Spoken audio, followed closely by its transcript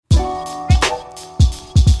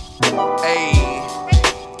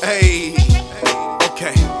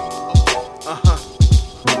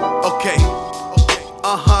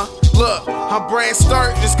brand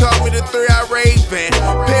start, just call me the 3-Eye Raven.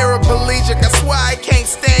 Paraplegic, I swear I can't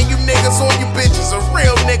stand you niggas or you bitches. A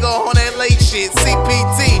real nigga on that late shit.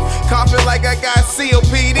 CPT, coughing like I got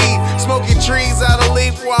COPD. Smoking trees out of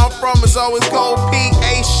leaf, where I'm from is always cold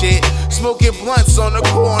PA shit. Smoking blunts on the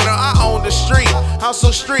corner, I own the street. I'm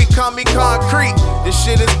so street, call me concrete. This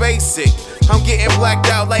shit is basic. I'm getting blacked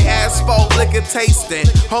out like asphalt liquor tasting.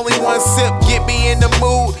 Only one sip get me in the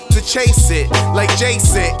mood to chase it like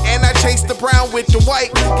Jason. And I chase the brown with the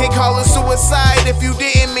white. Can't call it suicide if you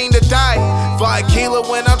didn't mean to die. 5 kilo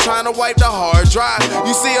when I'm trying to wipe the hard drive.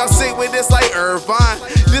 You see I'm sick with this like Irvine.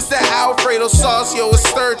 This that Alfredo sauce, yo, it's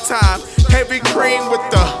third time. Heavy cream with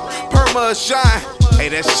the Parmesan. Hey,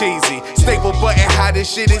 that's cheesy. Staple button, how this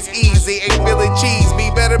shit is easy. Ain't feeling cheese, me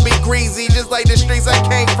better be greasy. Just like the streets I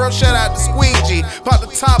came from, shout out to Squeegee. Pop the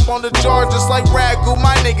top on the jar just like Ragu,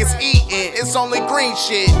 my niggas eatin'. It's only green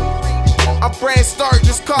shit. I'm brand start,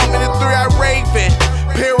 just call me the 3-Eye Raven.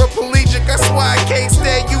 Paraplegic, I swear I can't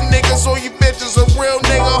stand you niggas or you bitches. A real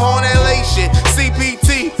nigga on that late shit.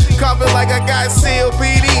 CPT, coughing like I got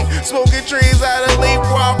COPD. Smoking trees out of leaf,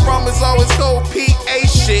 where I'm from is always cold PA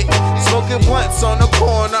shit. Smoking blunts on the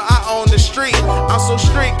corner, I own the street. I'm so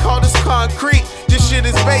street, call this concrete. This shit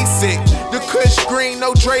is basic. The Kush green,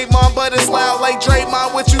 no Draymond, but it's loud like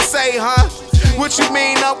Draymond. What you say, huh? What you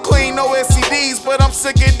mean I'm clean, no STDs, but I'm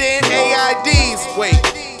sicker than AIDs. Wait,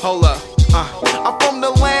 hold up. I'm from the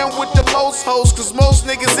land with the most hoes, cause most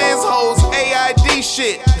niggas is hoes. AID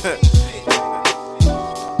shit. The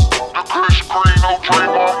Kush green, no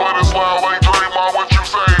Draymond, but it's loud like Draymond. What you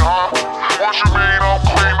say, huh? What you mean I'm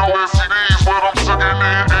clean, no STDs, but I'm sicker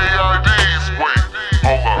than AIDs. Wait,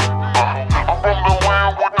 hold up. I'm from the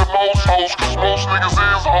land with the most hoes, cause most niggas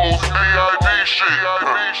is hoes. AID shit.